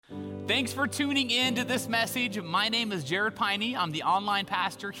Thanks for tuning in to this message. My name is Jared Piney. I'm the online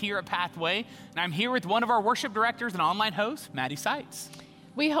pastor here at Pathway, and I'm here with one of our worship directors and online hosts, Maddie Seitz.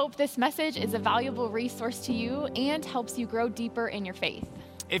 We hope this message is a valuable resource to you and helps you grow deeper in your faith.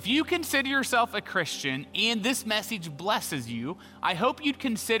 If you consider yourself a Christian and this message blesses you, I hope you'd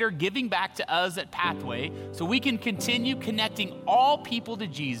consider giving back to us at Pathway so we can continue connecting all people to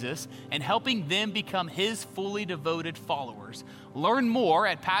Jesus and helping them become his fully devoted followers. Learn more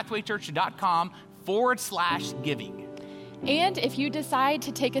at pathwaychurch.com/giving. And if you decide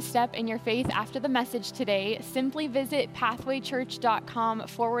to take a step in your faith after the message today, simply visit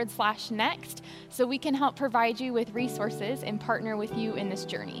pathwaychurch.com/next so we can help provide you with resources and partner with you in this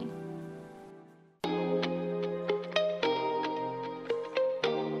journey.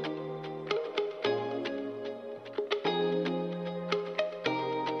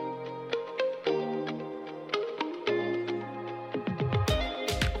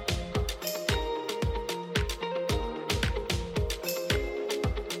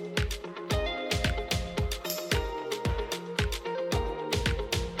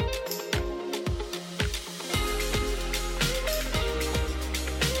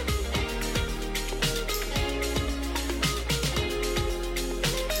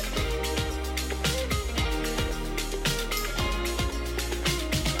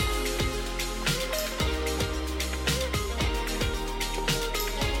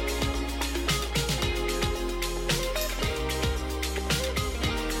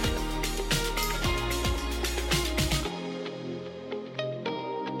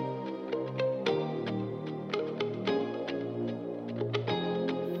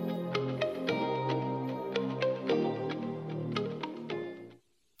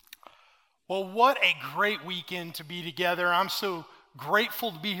 Well, what a great weekend to be together. I'm so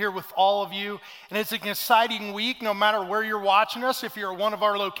grateful to be here with all of you. And it's an exciting week, no matter where you're watching us, if you're at one of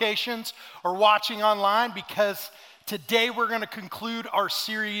our locations or watching online, because today we're going to conclude our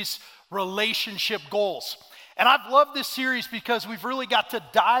series, Relationship Goals. And I've loved this series because we've really got to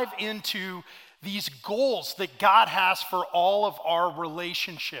dive into these goals that God has for all of our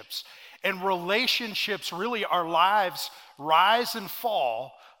relationships. And relationships, really, our lives rise and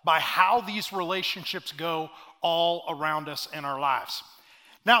fall by how these relationships go all around us in our lives.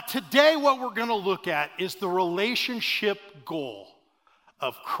 Now, today what we're going to look at is the relationship goal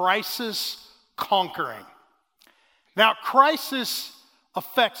of crisis conquering. Now, crisis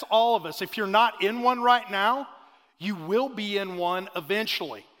affects all of us. If you're not in one right now, you will be in one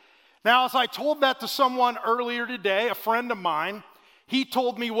eventually. Now, as I told that to someone earlier today, a friend of mine, he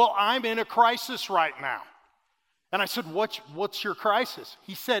told me, well, I'm in a crisis right now. And I said, what's your crisis?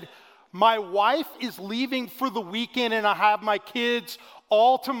 He said, my wife is leaving for the weekend and I have my kids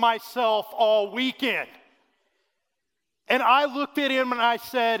all to myself all weekend. And I looked at him and I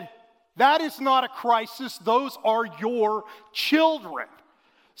said, that is not a crisis. Those are your children.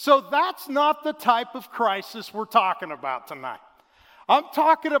 So that's not the type of crisis we're talking about tonight. I'm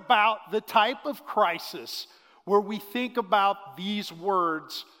talking about the type of crisis where we think about these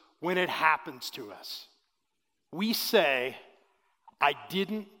words when it happens to us. We say, I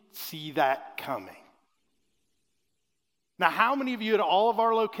didn't see that coming. Now, how many of you at all of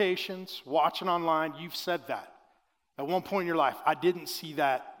our locations, watching online, you've said that at one point in your life? I didn't see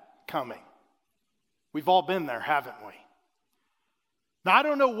that coming. We've all been there, haven't we? Now, I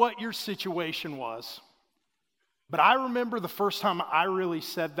don't know what your situation was, but I remember the first time I really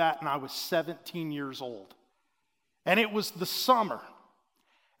said that, and I was 17 years old. And it was the summer.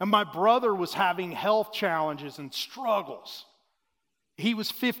 And my brother was having health challenges and struggles. He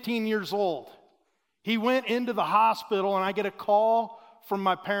was 15 years old. He went into the hospital, and I get a call from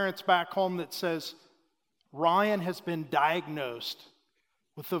my parents back home that says, Ryan has been diagnosed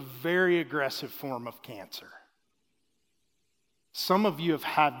with a very aggressive form of cancer. Some of you have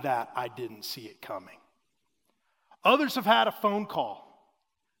had that, I didn't see it coming. Others have had a phone call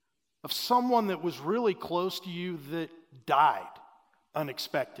of someone that was really close to you that died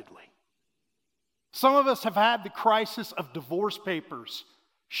unexpectedly. Some of us have had the crisis of divorce papers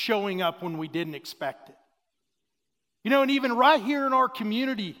showing up when we didn't expect it. You know, and even right here in our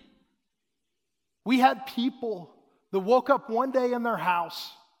community, we had people that woke up one day in their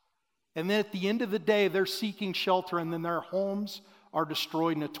house, and then at the end of the day, they're seeking shelter, and then their homes are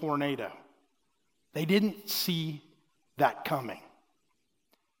destroyed in a tornado. They didn't see that coming.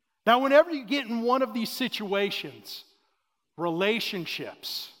 Now, whenever you get in one of these situations,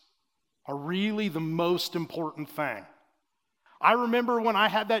 relationships are really the most important thing. I remember when I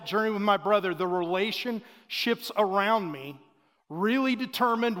had that journey with my brother, the relationships around me really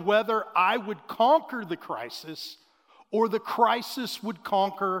determined whether I would conquer the crisis or the crisis would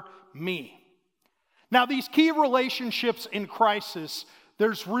conquer me. Now, these key relationships in crisis,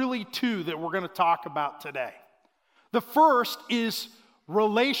 there's really two that we're going to talk about today. The first is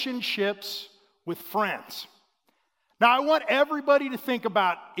relationships with friends. Now, I want everybody to think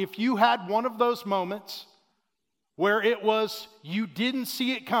about if you had one of those moments where it was you didn't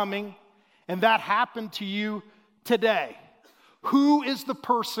see it coming and that happened to you today. Who is the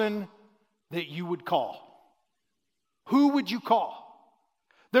person that you would call? Who would you call?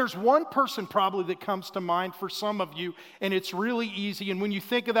 There's one person probably that comes to mind for some of you, and it's really easy. And when you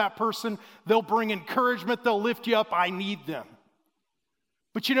think of that person, they'll bring encouragement, they'll lift you up. I need them.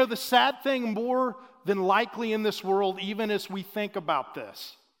 But you know, the sad thing more than likely in this world, even as we think about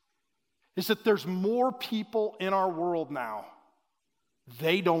this, is that there's more people in our world now,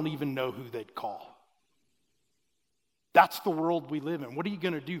 they don't even know who they'd call. That's the world we live in. What are you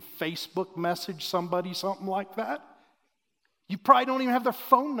going to do? Facebook message somebody something like that? You probably don't even have their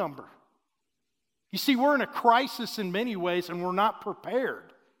phone number. You see, we're in a crisis in many ways, and we're not prepared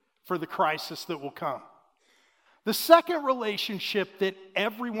for the crisis that will come. The second relationship that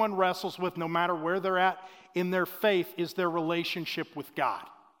everyone wrestles with, no matter where they're at in their faith, is their relationship with God.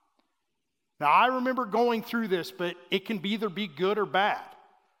 Now, I remember going through this, but it can either be good or bad.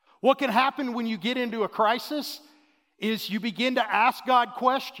 What can happen when you get into a crisis is you begin to ask God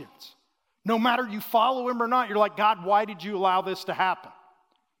questions. No matter you follow him or not, you're like, God, why did you allow this to happen?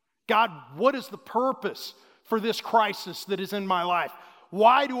 God, what is the purpose for this crisis that is in my life?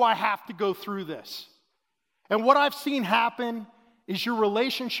 Why do I have to go through this? And what I've seen happen is your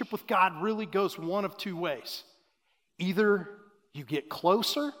relationship with God really goes one of two ways. Either you get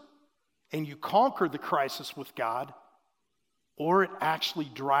closer and you conquer the crisis with God, or it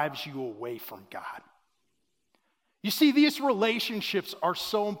actually drives you away from God. You see, these relationships are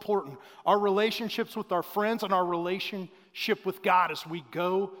so important. Our relationships with our friends and our relationship with God as we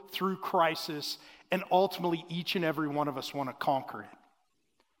go through crisis, and ultimately each and every one of us want to conquer it.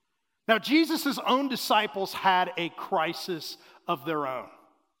 Now, Jesus' own disciples had a crisis of their own.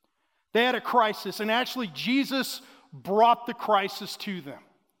 They had a crisis, and actually Jesus brought the crisis to them.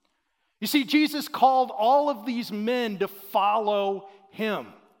 You see, Jesus called all of these men to follow him.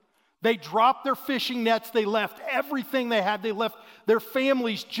 They dropped their fishing nets. They left everything they had. They left their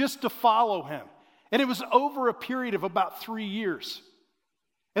families just to follow him. And it was over a period of about 3 years.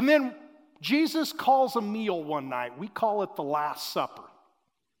 And then Jesus calls a meal one night. We call it the Last Supper.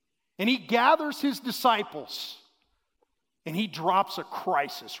 And he gathers his disciples, and he drops a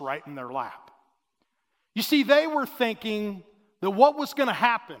crisis right in their lap. You see, they were thinking that what was going to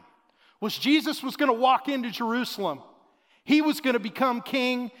happen was Jesus was going to walk into Jerusalem. He was going to become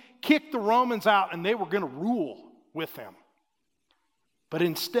king, kick the Romans out, and they were going to rule with him. But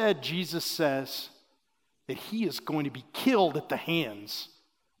instead, Jesus says that he is going to be killed at the hands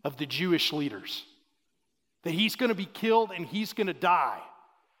of the Jewish leaders. That he's going to be killed and he's going to die.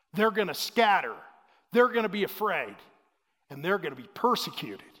 They're going to scatter. They're going to be afraid. And they're going to be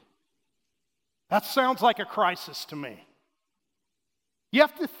persecuted. That sounds like a crisis to me. You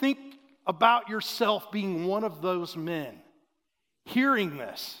have to think about yourself being one of those men, hearing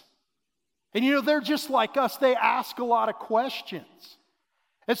this. And you know, they're just like us. They ask a lot of questions.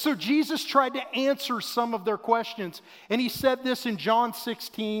 And so Jesus tried to answer some of their questions. And he said this in John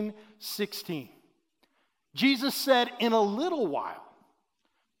 16:16. Jesus said, "In a little while,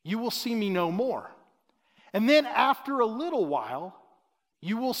 you will see me no more. And then after a little while,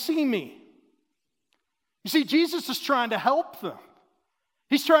 you will see me." You see, Jesus is trying to help them.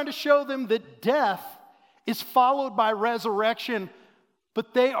 He's trying to show them that death is followed by resurrection,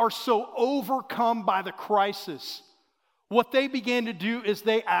 but they are so overcome by the crisis. What they began to do is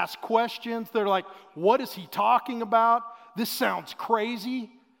they ask questions. They're like, what is he talking about? This sounds crazy.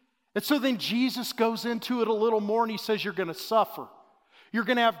 And so then Jesus goes into it a little more and he says, you're going to suffer. You're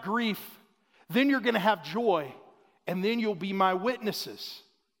going to have grief. Then you're going to have joy. And then you'll be my witnesses.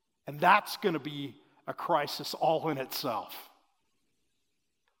 And that's going to be a crisis all in itself.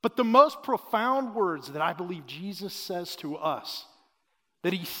 But the most profound words that I believe Jesus says to us,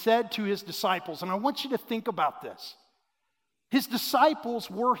 that he said to his disciples, and I want you to think about this. His disciples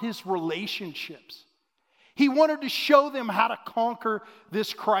were his relationships. He wanted to show them how to conquer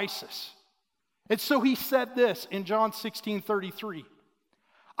this crisis. And so he said this in John 16:33.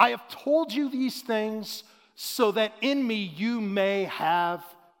 I have told you these things so that in me you may have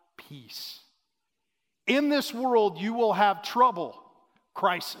peace. In this world you will have trouble,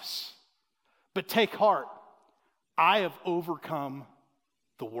 crisis. But take heart, I have overcome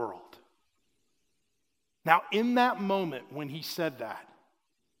the world. Now, in that moment when he said that,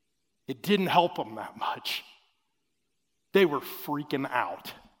 it didn't help him that much. They were freaking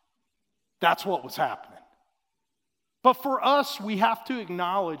out. That's what was happening. But for us, we have to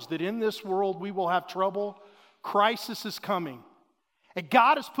acknowledge that in this world we will have trouble. Crisis is coming. And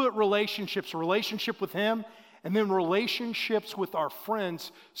God has put relationship with Him, and then relationships with our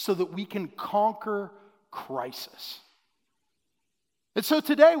friends so that we can conquer crisis. And so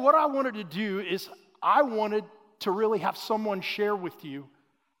today, what I wanted to do is I wanted to really have someone share with you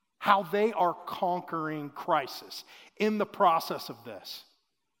how they are conquering crisis in the process of this.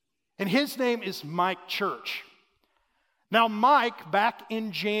 And his name is Mike Church. Now, Mike, back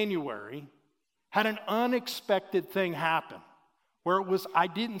in January, had an unexpected thing happen where it was, I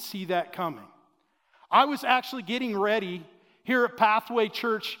didn't see that coming. I was actually getting ready here at Pathway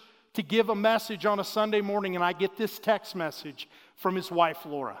Church to give a message on a Sunday morning, and I get this text message from his wife,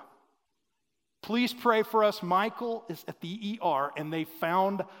 Laura. Please pray for us. Michael is at the ER, and they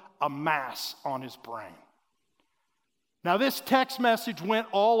found a mass on his brain. Now, this text message went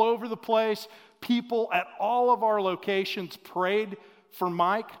all over the place. People at all of our locations prayed for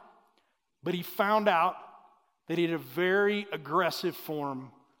Mike, but he found out that he had a very aggressive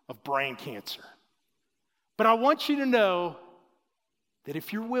form of brain cancer. But I want you to know that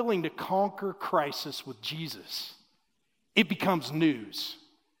if you're willing to conquer crisis with Jesus, it becomes news,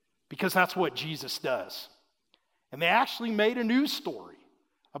 because that's what Jesus does. And they actually made a news story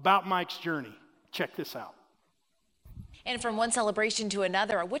about Mike's journey. Check this out. And from one celebration to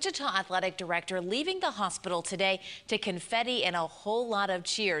another, a Wichita athletic director leaving the hospital today to confetti and a whole lot of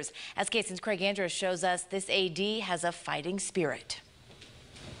cheers. As KSAN's Craig Andrews shows us, this AD has a fighting spirit.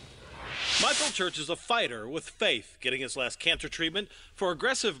 Michael Church is a fighter with faith. Getting his last cancer treatment for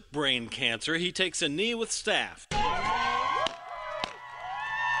aggressive brain cancer, he takes a knee with staff.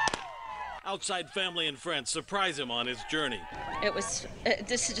 Outside family and friends surprise him on his journey.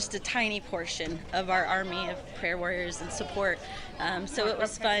 This is just a tiny portion of our army of prayer warriors and support. So it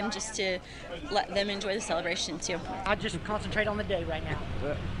was fun just to let them enjoy the celebration too. I just concentrate on the day right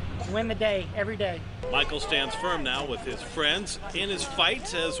now. Win the day every day. Michael stands firm now with his friends in his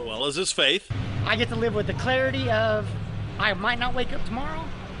fight as well as his faith. I get to live with the clarity of I might not wake up tomorrow,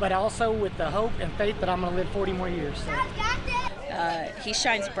 but also with the hope and faith that I'm going to live 40 more years. So. He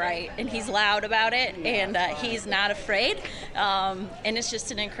shines bright and he's loud about it, and he's not afraid. And it's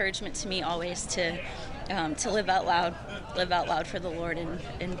just an encouragement to me always to live out loud for the Lord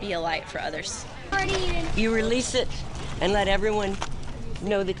and be a light for others. You release it and let everyone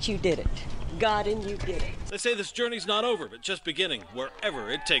know that you did it. God and you did it. They say this journey's not over, but just beginning,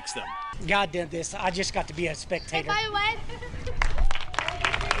 wherever it takes them. God did this. I just got to be a spectator. By the way.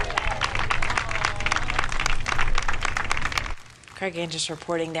 Craig Andrews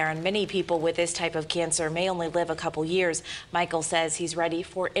reporting there, and many people with this type of cancer may only live a couple years. Michael says he's ready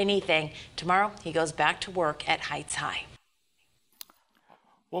for anything. Tomorrow, he goes back to work at Heights High.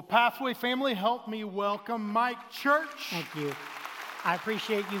 Well, Pathway family, help me welcome Mike Church. Thank you. I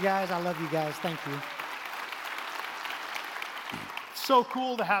appreciate you guys. I love you guys. Thank you. So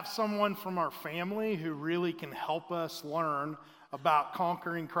cool to have someone from our family who really can help us learn about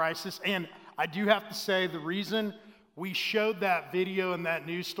conquering crisis. And I do have to say, the reason we showed that video and that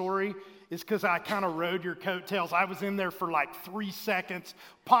news story is because I kind of rode your coattails. I was in there for like 3 seconds,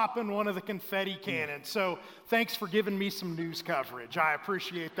 popping one of the confetti cannons. So thanks for giving me some news coverage. I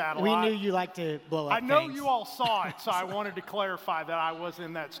appreciate that a lot. We knew you like to blow up I know things. you all saw it, so I wanted to clarify that I was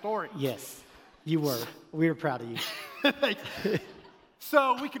in that story. Yes, you were. We were proud of you.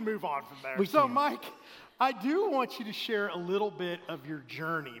 So we can move on from there. We so can. Mike, I do want you to share a little bit of your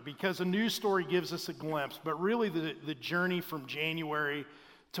journey, because a news story gives us a glimpse, but really the journey from January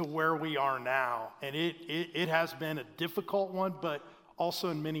to where we are now. And it has been a difficult one, but also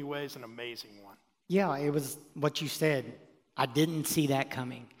in many ways an amazing one. Yeah, it was what you said. I didn't see that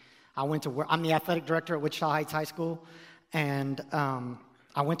coming. I went to work. I'm the athletic director at Wichita Heights High School, and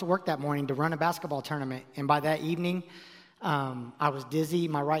I went to work that morning to run a basketball tournament. And by that evening, I was dizzy.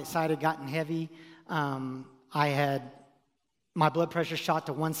 My right side had gotten heavy. I had my blood pressure shot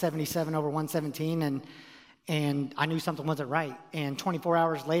to 177 over 117, and I knew something wasn't right. And 24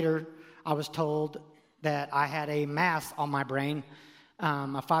 hours later, I was told that I had a mass on my brain,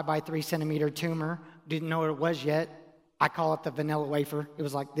 a 5 by 3 centimeter tumor. Didn't know what it was yet. I call it the vanilla wafer. It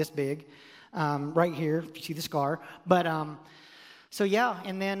was like this big, right here. You see the scar. But so yeah,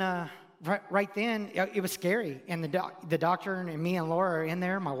 and then right then it was scary. And the doctor and me and Laura are in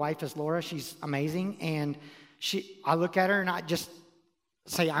there. My wife is Laura. She's amazing. And I look at her and I just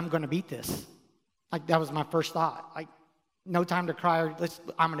say, I'm going to beat this. Like, that was my first thought. Like, no time to cry.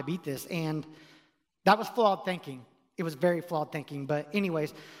 I'm going to beat this. And that was flawed thinking. it was very flawed thinking. But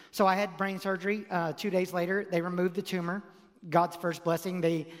anyways, so I had brain surgery. 2 days later, they removed the tumor. God's first blessing.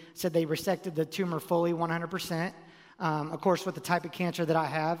 They said they resected the tumor fully, 100%. Of course, with the type of cancer that I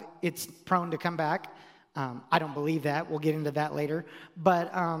have, it's prone to come back. I don't believe that. We'll get into that later.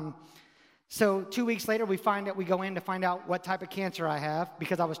 But so 2 weeks later, we go in to find out what type of cancer I have,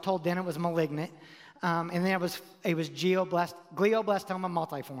 because I was told then it was malignant. And then it was glioblastoma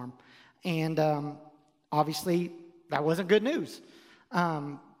multiforme. And obviously, that wasn't good news.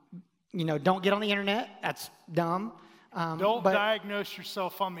 Don't get on the internet. That's dumb. Don't diagnose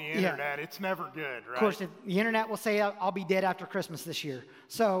yourself on the internet. Yeah. It's never good, right? Of course, the internet will say I'll be dead after Christmas this year.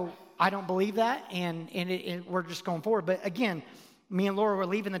 So I don't believe that, and we're just going forward. But again, me and Laura were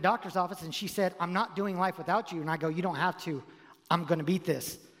leaving the doctor's office, and she said, I'm not doing life without you. And I go, you don't have to. I'm going to beat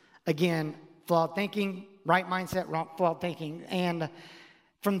this. Again, flawed thinking, right mindset, wrong, flawed thinking. And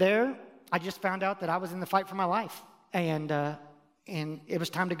from there, I just found out that I was in the fight for my life. And it was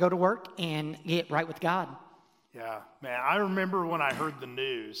time to go to work and get right with God. Yeah, man, I remember when I heard the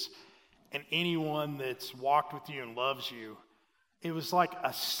news, and anyone that's walked with you and loves you, it was like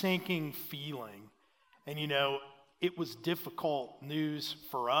a sinking feeling. And, it was difficult news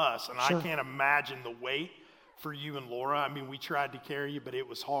for us, and sure. I can't imagine the weight for you and Laura. I mean, we tried to carry you, but it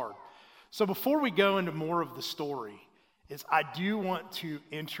was hard. So before we go into more of the story, I do want to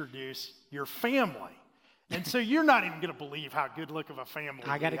introduce your family. And so you're not even going to believe how good look of a family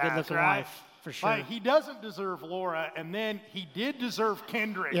I got a good looking right? wife, for sure. Like, he doesn't deserve Laura, and then he did deserve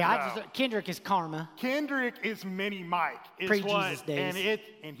Kendrick. Yeah, Kendrick is karma. Kendrick is mini Mike. Pre-Jesus days.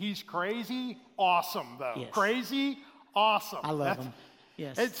 And he's crazy, awesome, though. Yes. Crazy, awesome. I love him.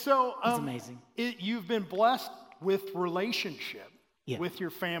 Yes. And so he's amazing. You've been blessed with relationship with your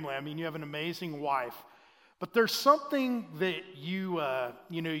family. I mean, you have an amazing wife. But there's something that you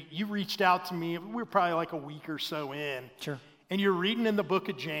reached out to me. We were probably like a week or so in. Sure. And you're reading in the book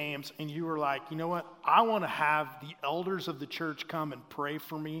of James, and you were like, you know what? I want to have the elders of the church come and pray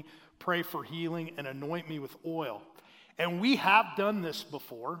for me, pray for healing, and anoint me with oil. And we have done this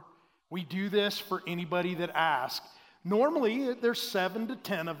before. We do this for anybody that asks. Normally, there's 7 to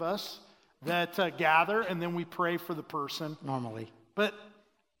 10 of us that gather, and then we pray for the person. Normally. But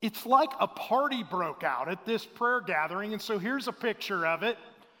it's like a party broke out at this prayer gathering, and so here's a picture of it.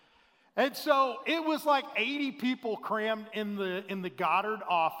 And so it was like 80 people crammed in the Goddard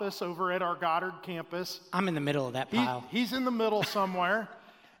office over at our Goddard campus. I'm in the middle of that pile. He's in the middle somewhere,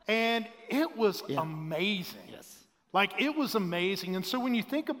 and it was amazing. Yes. Like, it was amazing. And so when you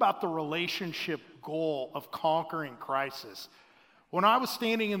think about the relationship goal of conquering crisis, when I was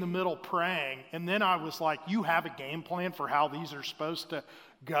standing in the middle praying, and then I was like, you have a game plan for how these are supposed to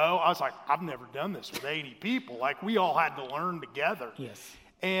go? I was like, I've never done this with 80 people. Like, we all had to learn together. Yes.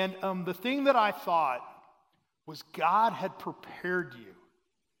 And the thing that I thought was God had prepared you.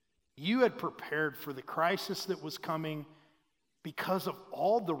 You had prepared for the crisis that was coming because of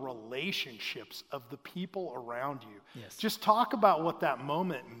all the relationships of the people around you. Yes. Just talk about what that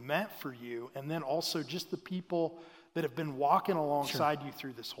moment meant for you, and then also just the people that have been walking alongside you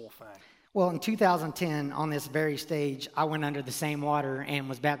through this whole thing. Well, in 2010, on this very stage, I went under the same water and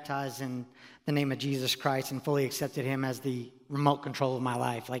was baptized in the name of Jesus Christ and fully accepted him as the remote control of my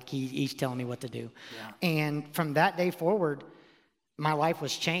life. Like, he's telling me what to do. Yeah. And from that day forward, my life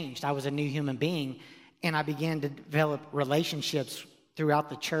was changed. I was a new human being, and I began to develop relationships throughout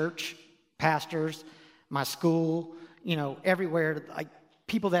the church, pastors, my school, everywhere, like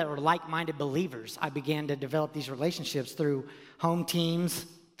people that were like-minded believers. I began to develop these relationships through home teams,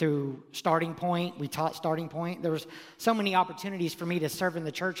 through Starting Point. We taught Starting Point. There was so many opportunities for me to serve in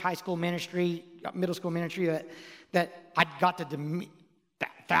the church, high school ministry, middle school ministry, that I got to meet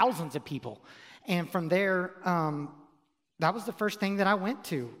thousands of people. And from there, that was the first thing that I went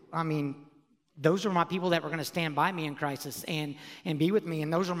to. I mean, those were my people that were going to stand by me in crisis and be with me.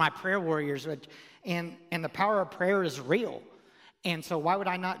 And those are my prayer warriors. And the power of prayer is real. And so why would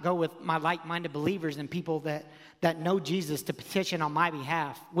I not go with my like-minded believers and people that know Jesus to petition on my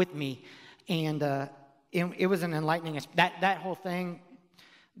behalf with me? And it was an enlightening, that whole thing,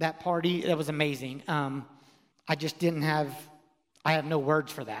 that party, that was amazing. I just I have no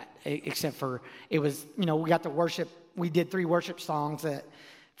words for that, except for it was, we got to worship. We did 3 worship songs that,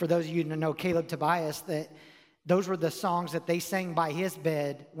 for those of you who know Caleb Tobias, that those were the songs that they sang by his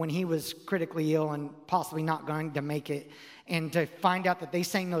bed when he was critically ill and possibly not going to make it. And to find out that they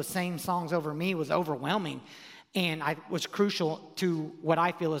sang those same songs over me was overwhelming. And it was crucial to what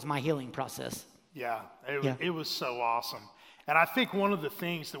I feel is my healing process. Yeah, it was so awesome. And I think one of the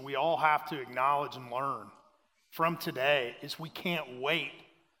things that we all have to acknowledge and learn from today is we can't wait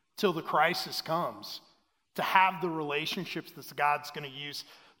till the crisis comes to have the relationships that God's going to use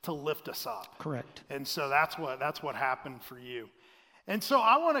to lift us up. Correct. And so that's what happened for you. And so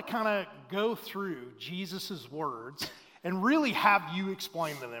I want to kind of go through Jesus's words and really have you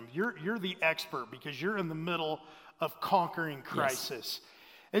explain to them. You're the expert because you're in the middle of conquering crisis. Yes.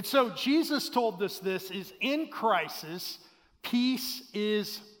 And so Jesus told us this is in crisis, peace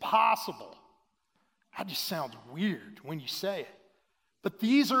is possible. That just sounds weird when you say it. But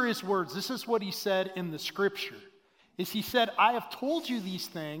these are his words. This is what he said in the scripture. He said, I have told you these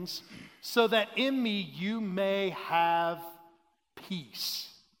things so that in me you may have peace.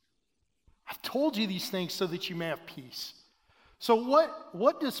 I've told you these things so that you may have peace. So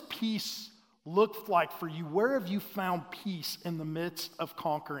what does peace look like for you? Where have you found peace in the midst of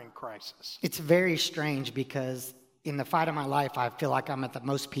conquering crisis? It's very strange because in the fight of my life, I feel like I'm at the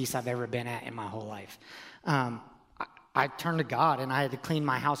most peace I've ever been at in my whole life. I turned to God, and I had to clean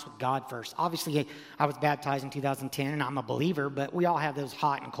my house with God first. Obviously, I was baptized in 2010, and I'm a believer, but we all have those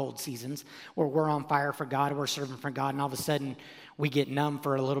hot and cold seasons where we're on fire for God, we're serving for God, and all of a sudden, we get numb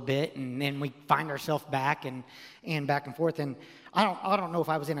for a little bit, and then we find ourselves back and back and forth. And I don't know if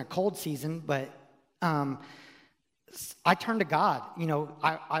I was in a cold season, but I turned to God. You know,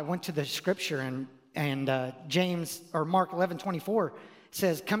 I went to the scripture, and James or Mark 11:24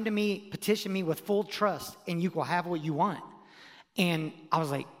 says, come to me, petition me with full trust, and you will have what you want. And I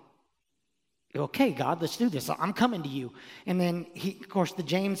was like, okay, God, let's do this. I'm coming to you. And then of course, the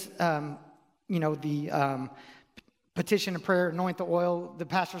James, petition of prayer, anoint the oil, the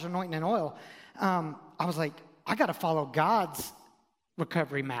pastor's anointing and oil. I was like, I got to follow God's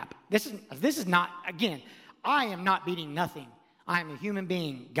recovery map. This is not, again, I am not beating nothing. I am a human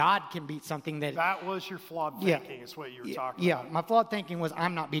being. God can beat something that was your flawed thinking is what you were talking about. Yeah, my flawed thinking was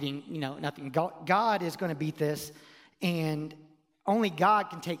I'm not beating, nothing. God is going to beat this, and only God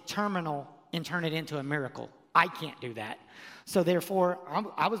can take terminal and turn it into a miracle. I can't do that. So therefore,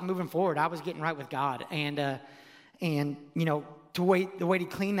 I was moving forward. I was getting right with God, and the way to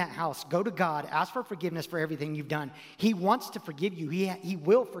clean that house, go to God, ask for forgiveness for everything you've done. He wants to forgive you. He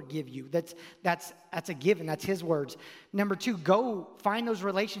will forgive you. That's a given. That's his words. Number 2, go find those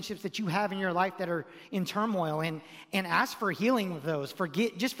relationships that you have in your life that are in turmoil and ask for healing with those.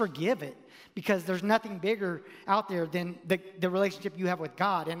 Just forgive it, because there's nothing bigger out there than the relationship you have with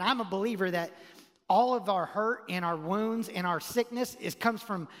God. And I'm a believer that all of our hurt and our wounds and our sickness comes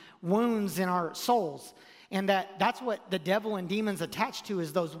from wounds in our souls. And that's what the devil and demons attach to,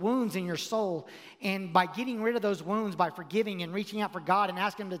 is those wounds in your soul. And by getting rid of those wounds, by forgiving and reaching out for God and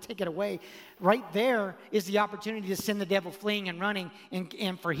asking him to take it away, right there is the opportunity to send the devil fleeing and running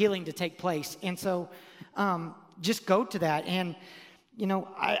and for healing to take place. And so just go to that. And,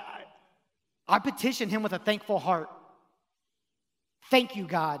 I petition him with a thankful heart. Thank you,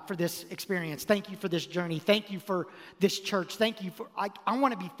 God, for this experience. Thank you for this journey. Thank you for this church. Thank you for, I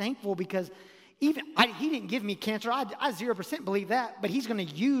want to be thankful because he didn't give me cancer. I 0% believe that, but he's going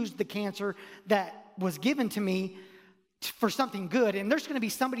to use the cancer that was given to me for something good. And there's going to be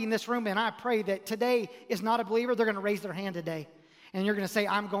somebody in this room, and I pray that today is not a believer. They're going to raise their hand today. And you're going to say,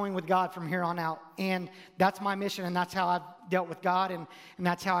 I'm going with God from here on out. And that's my mission, and that's how I've dealt with God, and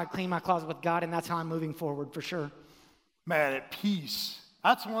that's how I clean my closet with God, and that's how I'm moving forward for sure. Man, at peace.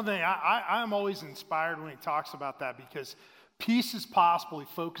 That's one thing. I'm always inspired when he talks about that, because peace is possible. He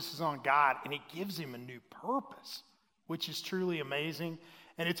focuses on God, and it gives him a new purpose, which is truly amazing.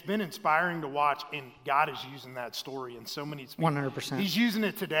 And it's been inspiring to watch, and God is using that story in so many. 100%. He's using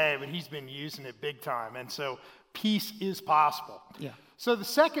it today, but he's been using it big time. And so peace is possible. Yeah. So the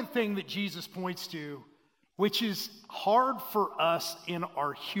second thing that Jesus points to, which is hard for us in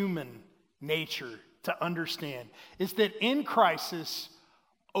our human nature to understand, is that in crisis,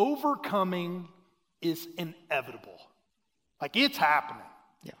 overcoming is inevitable. Like, it's happening.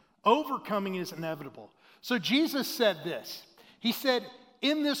 Yeah. Overcoming is inevitable. So Jesus said this. He said,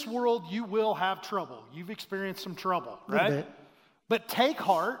 in this world, you will have trouble. You've experienced some trouble, right? A little bit. But take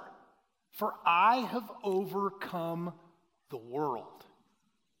heart, for I have overcome the world.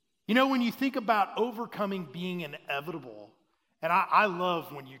 When you think about overcoming being inevitable, and I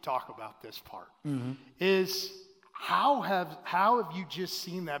love when you talk about this part, is how have you just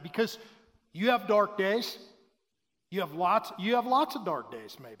seen that? Because you have dark days. You have lots of dark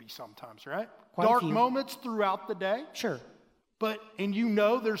days, maybe sometimes, right? Dark moments throughout the day. Sure. And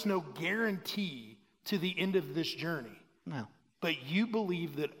there's no guarantee to the end of this journey. No. But you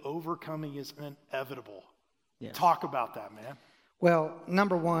believe that overcoming is inevitable. Yes. Talk about that, man. Well,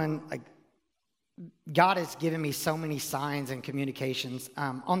 number one, God has given me so many signs and communications.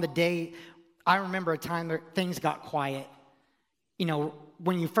 On the day, I remember a time that things got quiet.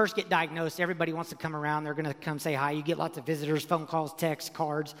 when you first get diagnosed, everybody wants to come around. They're going to come say hi. You get lots of visitors, phone calls, texts,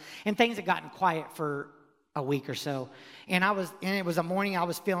 cards, and things had gotten quiet for a week or so. And it was a morning I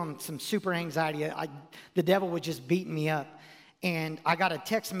was feeling some super anxiety. The devil was just beating me up. And I got a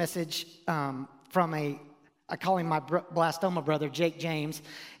text message from I call him my blastoma brother, Jake James,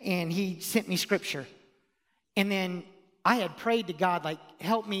 and he sent me scripture. And then I had prayed to God, like,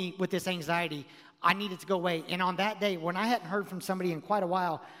 help me with this anxiety. I needed to go away. And on that day, when I hadn't heard from somebody in quite a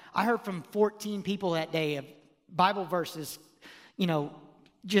while, I heard from 14 people that day of Bible verses,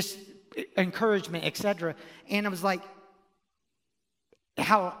 just encouragement, etc. And I was like,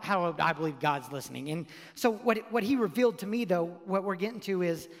 how I believe God's listening. And so what he revealed to me, though, what we're getting to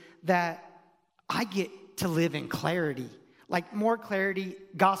is that I get to live in clarity, like more clarity,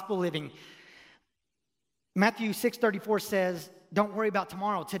 gospel living. Matthew 6:34 says, don't worry about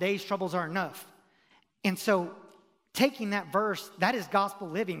tomorrow. Today's troubles are enough. And so taking that verse, that is gospel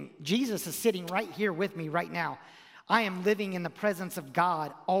living. Jesus is sitting right here with me right now. I am living in the presence of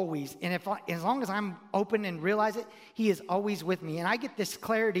God always. And as long as I'm open and realize it, he is always with me. And I get this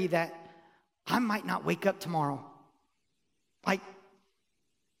clarity that I might not wake up tomorrow. Like,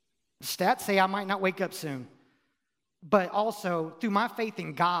 stats say I might not wake up soon. But also, through my faith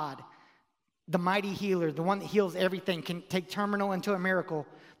in God, the mighty healer, the one that heals everything, can take terminal into a miracle.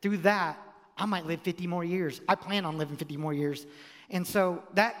 Through that, I might live 50 more years. I plan on living 50 more years. And so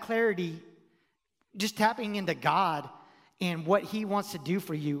that clarity, just tapping into God and what he wants to do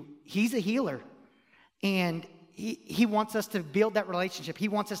for you, he's a healer. And he wants us to build that relationship. He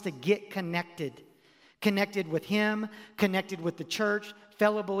wants us to get connected with him, connected with the church,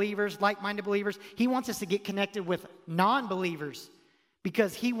 fellow believers, like-minded believers. He wants us to get connected with non-believers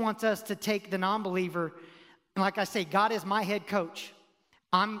because he wants us to take the non-believer. And like I say, God is my head coach.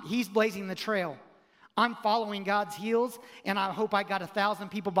 He's blazing the trail. I'm following God's heels, and I hope I got 1,000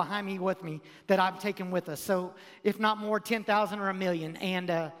 people behind me with me that I've taken with us. So if not more, 10,000 or 1 million.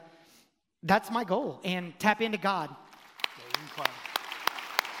 And that's my goal. And tap into God.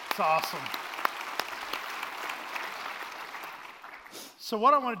 It's awesome. So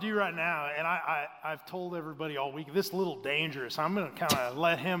what I want to do right now, and I've told everybody all week, this is a little dangerous. I'm going to kind of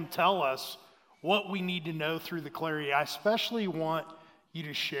let him tell us what we need to know through the clarity. I especially want you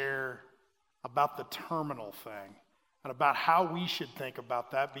to share about the terminal thing and about how we should think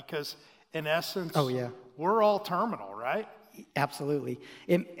about that because, in essence, we're all terminal, right? Absolutely.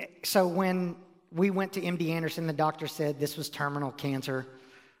 So when we went to MD Anderson, the doctor said this was terminal cancer.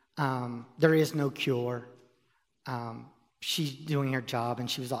 There is no cure. She's doing her job, and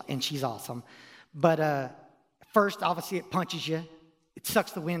she's awesome. But first, obviously, it punches you. It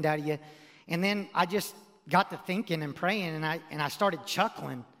sucks the wind out of you. And then I just got to thinking and praying, and I started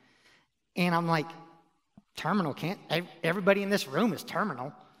chuckling. And I'm like, terminal can't. Everybody in this room is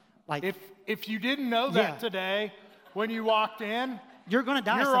terminal. Like, if you didn't know that today, when you walked in, you're going to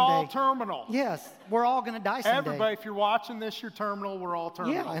die someday. You're all terminal. Yes, we're all going to die someday. Everybody, if you're watching this, you're terminal. We're all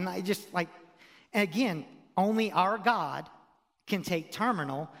terminal. Yeah, and I just again, only our God can take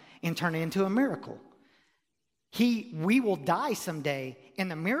terminal and turn it into a miracle. We will die someday,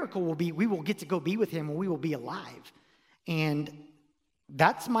 and the miracle will be we will get to go be with him, and we will be alive. And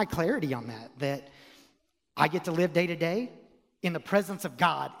that's my clarity on that I get to live day to day in the presence of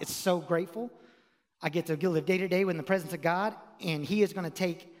God. It's so grateful. I get to live day to day in the presence of God, and he is going to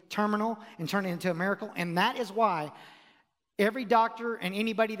take terminal and turn it into a miracle. And that is why every doctor and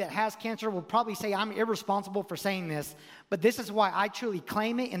anybody that has cancer will probably say I'm irresponsible for saying this, but this is why I truly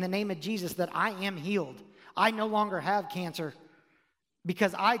claim it in the name of Jesus that I am healed. I no longer have cancer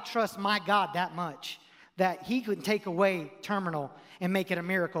because I trust my God that much that he could take away terminal and make it a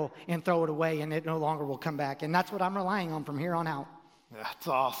miracle and throw it away and it no longer will come back. And that's what I'm relying on from here on out. That's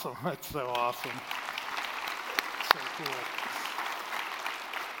awesome. That's so awesome. So cool.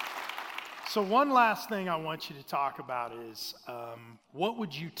 So one last thing I want you to talk about is what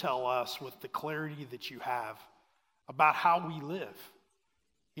would you tell us with the clarity that you have about how we live,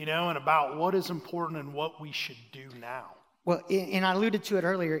 and about what is important and what we should do now? Well, and I alluded to it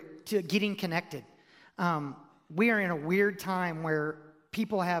earlier, to getting connected. We are in a weird time where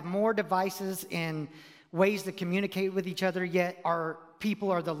people have more devices and ways to communicate with each other, yet our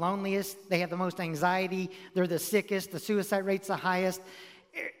people are the loneliest. They have the most anxiety. They're the sickest. The suicide rate's the highest.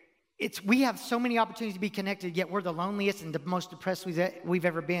 We have so many opportunities to be connected, yet we're the loneliest and the most depressed we've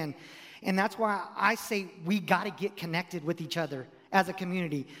ever been. And that's why I say we got to get connected with each other as a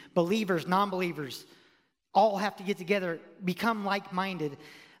community. Believers, non-believers, all have to get together, become like-minded.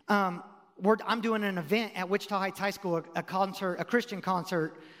 I'm doing an event at Wichita Heights High School, a Christian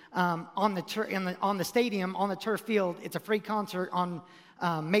concert on the stadium, on the turf field. It's a free concert on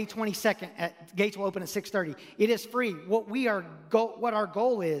May 22nd. Gates will open at 6:30. It is free. What our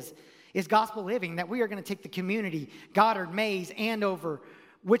goal is gospel living, that we are going to take the community, Goddard, Mays, Andover,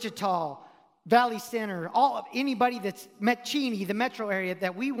 Wichita, Valley Center, anybody that's Cheney, the metro area,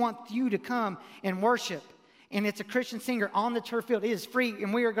 that we want you to come and worship. And it's a Christian singer on the turf field. It is free,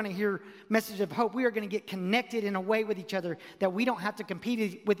 and we are going to hear message of hope. We are going to get connected in a way with each other that we don't have to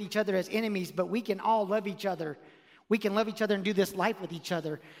compete with each other as enemies, but we can all love each other. We can love each other and do this life with each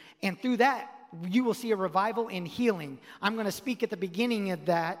other. And through that, you will see a revival and healing. I'm going to speak at the beginning of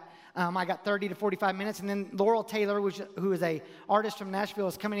that. I got 30 to 45 minutes, and then Laurel Taylor, who is a artist from Nashville,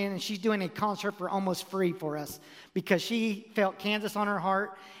 is coming in, and she's doing a concert for almost free for us because she felt Kansas on her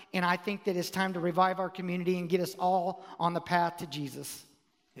heart, and I think that it's time to revive our community and get us all on the path to Jesus.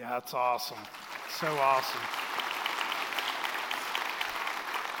 Yeah, that's awesome. So awesome.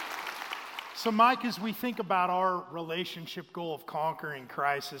 So, Mike, as we think about our relationship goal of conquering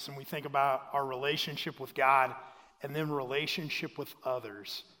crisis, and we think about our relationship with God and then relationship with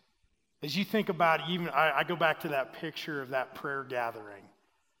others, as you think about I go back to that picture of that prayer gathering.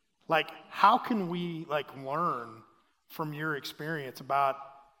 Like, how can we learn from your experience about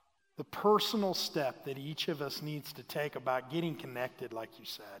the personal step that each of us needs to take about getting connected, like you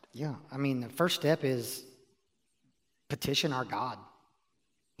said? Yeah, I mean, the first step is petition our God.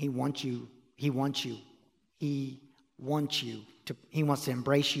 He wants you. He wants you. He wants you. He wants to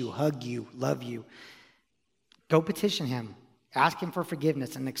embrace you, hug you, love you. Go petition him. Ask him for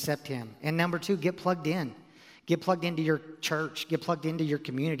forgiveness and accept him. And number 2, get plugged in. Get plugged into your church. Get plugged into your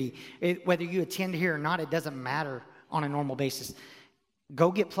community. Whether you attend here or not, it doesn't matter on a normal basis.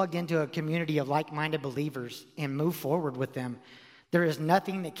 Go get plugged into a community of like-minded believers and move forward with them. There is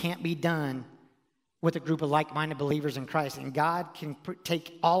nothing that can't be done with a group of like-minded believers in Christ. And God can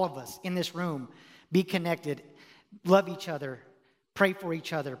take all of us in this room, be connected, love each other, pray for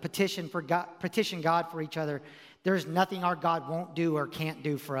each other, petition God for each other. There's nothing our God won't do or can't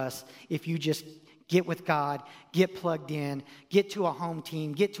do for us if you just get with God, get plugged in, get to a home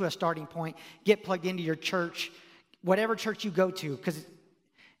team, get to a starting point, get plugged into your church, whatever church you go to, because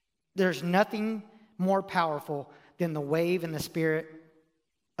there's nothing more powerful than the wave and the Spirit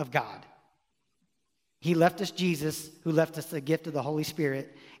of God. He left us Jesus, who left us the gift of the Holy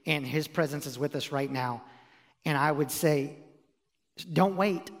Spirit, and his presence is with us right now. And I would say, don't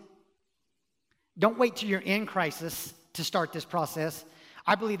wait. Don't wait till you're in crisis to start this process.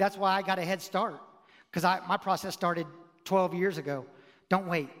 I believe that's why I got a head start, because my process started 12 years ago. Don't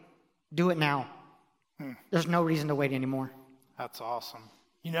wait. Do it now. There's no reason to wait anymore. That's awesome.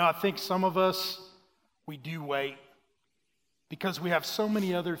 I think some of us, we do wait because we have so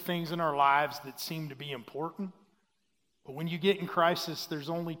many other things in our lives that seem to be important. But when you get in crisis, there's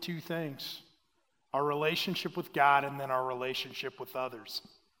only 2 things: our relationship with God and then our relationship with others.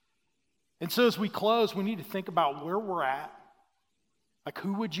 And so as we close, we need to think about where we're at. Like,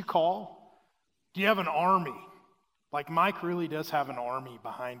 who would you call? Do you have an army? Like, Mike really does have an army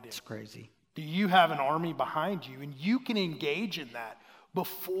behind him. It's crazy. Do you have an army behind you? And you can engage in that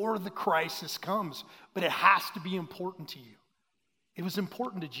before the crisis comes, but it has to be important to you. It was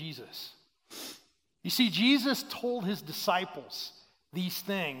important to Jesus. You see, Jesus told his disciples these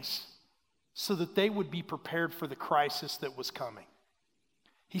things so that they would be prepared for the crisis that was coming.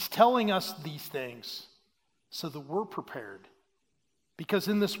 He's telling us these things so that we're prepared. Because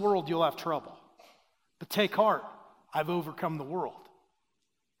in this world, you'll have trouble. But take heart, I've overcome the world.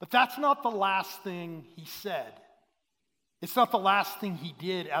 But that's not the last thing he said. It's not the last thing he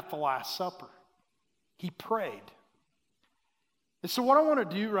did at the Last Supper. He prayed. And so what I want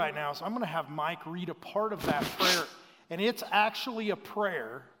to do right now is I'm going to have Mike read a part of that prayer. And it's actually a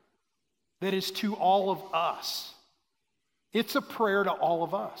prayer that is to all of us. It's a prayer to all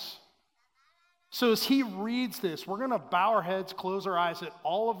of us. So as he reads this, we're going to bow our heads, close our eyes at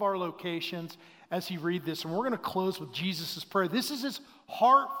all of our locations as he reads this. And we're going to close with Jesus' prayer. This is his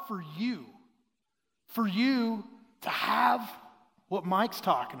heart for you to have what Mike's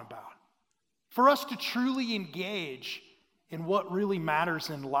talking about, for us to truly engage in what really matters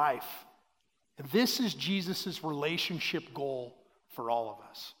in life. And this is Jesus' relationship goal for all of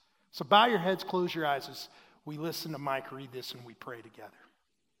us. So bow your heads, close your eyes as we listen to Mike read this and we pray together.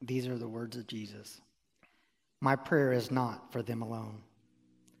 These are the words of Jesus. My prayer is not for them alone.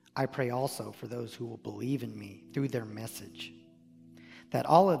 I pray also for those who will believe in me through their message, that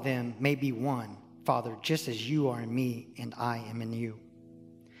all of them may be one, Father, just as you are in me and I am in you.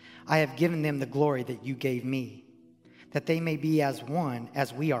 I have given them the glory that you gave me, that they may be as one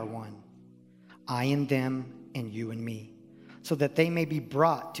as we are one. I in them and you in me, so that they may be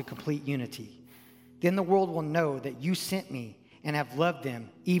brought to complete unity. Then the world will know that you sent me and have loved them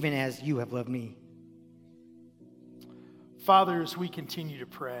even as you have loved me. Father, as we continue to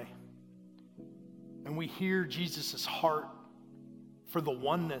pray and we hear Jesus' heart for the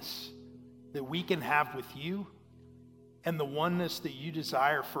oneness that we can have with you and the oneness that you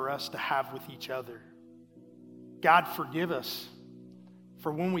desire for us to have with each other, God, forgive us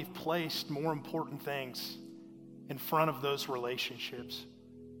for when we've placed more important things in front of those relationships.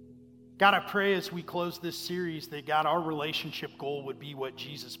 God, I pray as we close this series that, God, our relationship goal would be what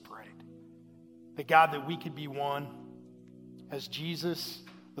Jesus prayed. That, God, that we could be one as Jesus,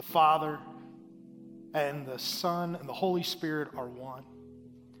 the Father, and the Son, and the Holy Spirit are one.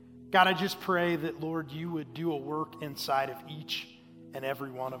 God, I just pray that, Lord, you would do a work inside of each and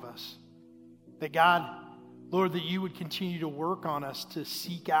every one of us. That, God, Lord, that you would continue to work on us to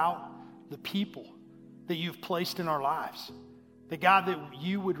seek out the people that you've placed in our lives. That, God, that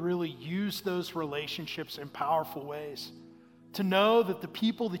you would really use those relationships in powerful ways. To know that the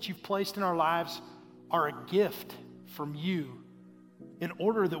people that you've placed in our lives are a gift from you in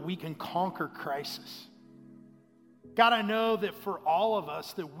order that we can conquer crisis. God, I know that for all of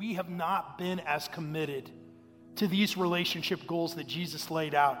us that we have not been as committed to these relationship goals that Jesus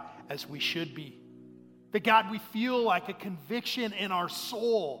laid out as we should be. That, God, we feel like a conviction in our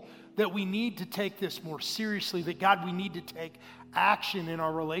soul that we need to take this more seriously. That, God, we need to take action in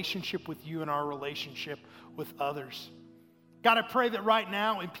our relationship with you and our relationship with others. God, I pray that right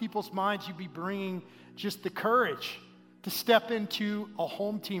now in people's minds you'd be bringing just the courage to step into a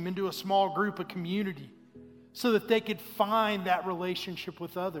home team, into a small group, a community, so that they could find that relationship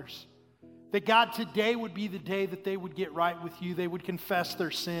with others. That, God, today would be the day that they would get right with you. They would confess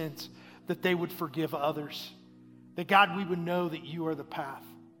their sins, that they would forgive others. That, God, we would know that you are the path.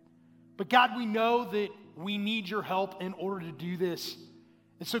 But, God, we know that we need your help in order to do this.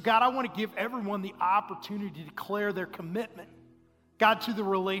 And so, God, I want to give everyone the opportunity to declare their commitment, God, to the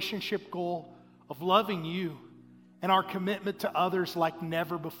relationship goal of loving you and our commitment to others like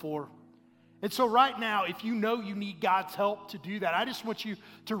never before. And so right now, if you know you need God's help to do that, I just want you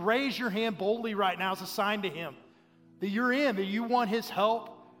to raise your hand boldly right now as a sign to him that you're in, that you want his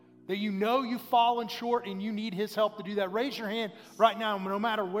help, that you know you've fallen short and you need his help to do that. Raise your hand right now, no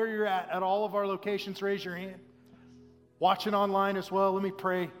matter where you're at all of our locations, raise your hand. Watching online as well, let me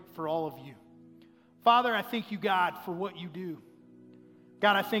pray for all of you. Father, I thank you, God, for what you do.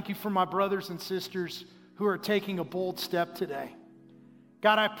 God, I thank you for my brothers and sisters who are taking a bold step today.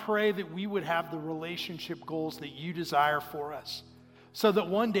 God, I pray that we would have the relationship goals that you desire for us, so that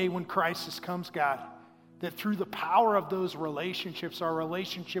one day when crisis comes, God, that through the power of those relationships, our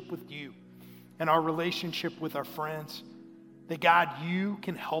relationship with you and our relationship with our friends, that, God, you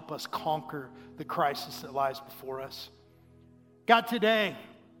can help us conquer the crisis that lies before us. God, today,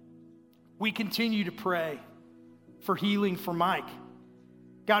 we continue to pray for healing for Mike.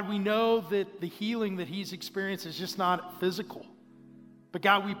 God, we know that the healing that he's experienced is just not physical. But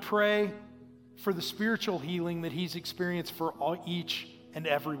God, we pray for the spiritual healing that he's experienced for each and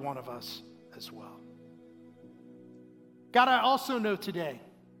every one of us as well. God, I also know today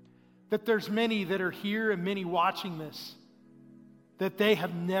that there's many that are here and many watching this, that they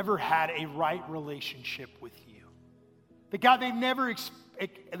have never had a right relationship with you. That, God, they've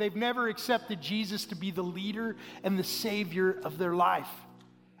never accepted Jesus to be the leader and the Savior of their life.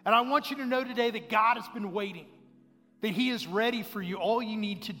 And I want you to know today that God has been waiting, that he is ready for you. All you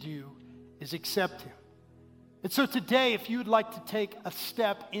need to do is accept him. And so today, if you would like to take a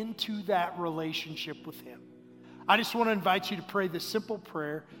step into that relationship with him, I just want to invite you to pray this simple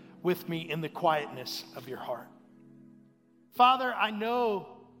prayer with me in the quietness of your heart. Father, I know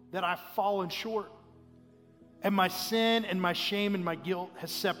that I've fallen short, and my sin and my shame and my guilt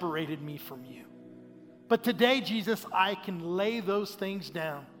has separated me from you. But today, Jesus, I can lay those things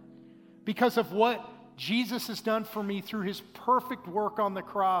down because of what Jesus has done for me through his perfect work on the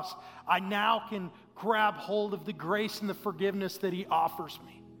cross. I now can grab hold of the grace and the forgiveness that he offers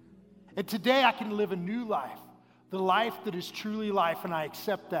me. And today I can live a new life, the life that is truly life, and I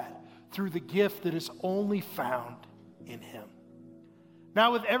accept that through the gift that is only found in him.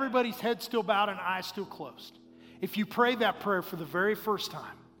 Now, with everybody's head still bowed and eyes still closed, if you pray that prayer for the very first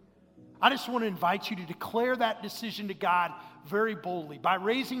time, I just want to invite you to declare that decision to God very boldly by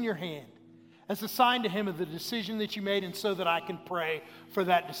raising your hand as a sign to him of the decision that you made, and so that I can pray for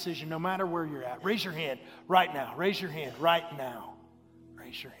that decision no matter where you're at. Raise your hand right now. Raise your hand right now.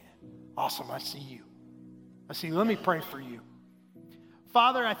 Raise your hand. Awesome. I see you. I see you. Let me pray for you.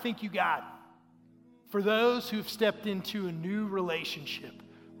 Father, I thank you, God, for those who have stepped into a new relationship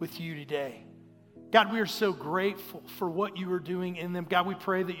with you today. God, we are so grateful for what you are doing in them. God, we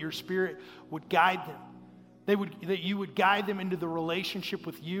pray that your Spirit would guide them. That you would guide them into the relationship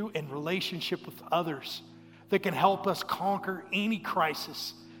with you and relationship with others that can help us conquer any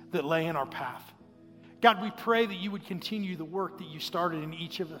crisis that lay in our path. God, we pray that you would continue the work that you started in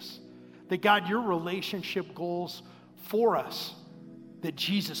each of us. That, God, your relationship goals for us that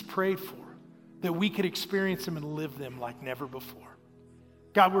Jesus prayed for, that we could experience them and live them like never before.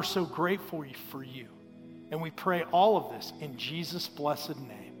 God, we're so grateful for you. And we pray all of this in Jesus' blessed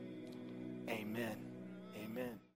name.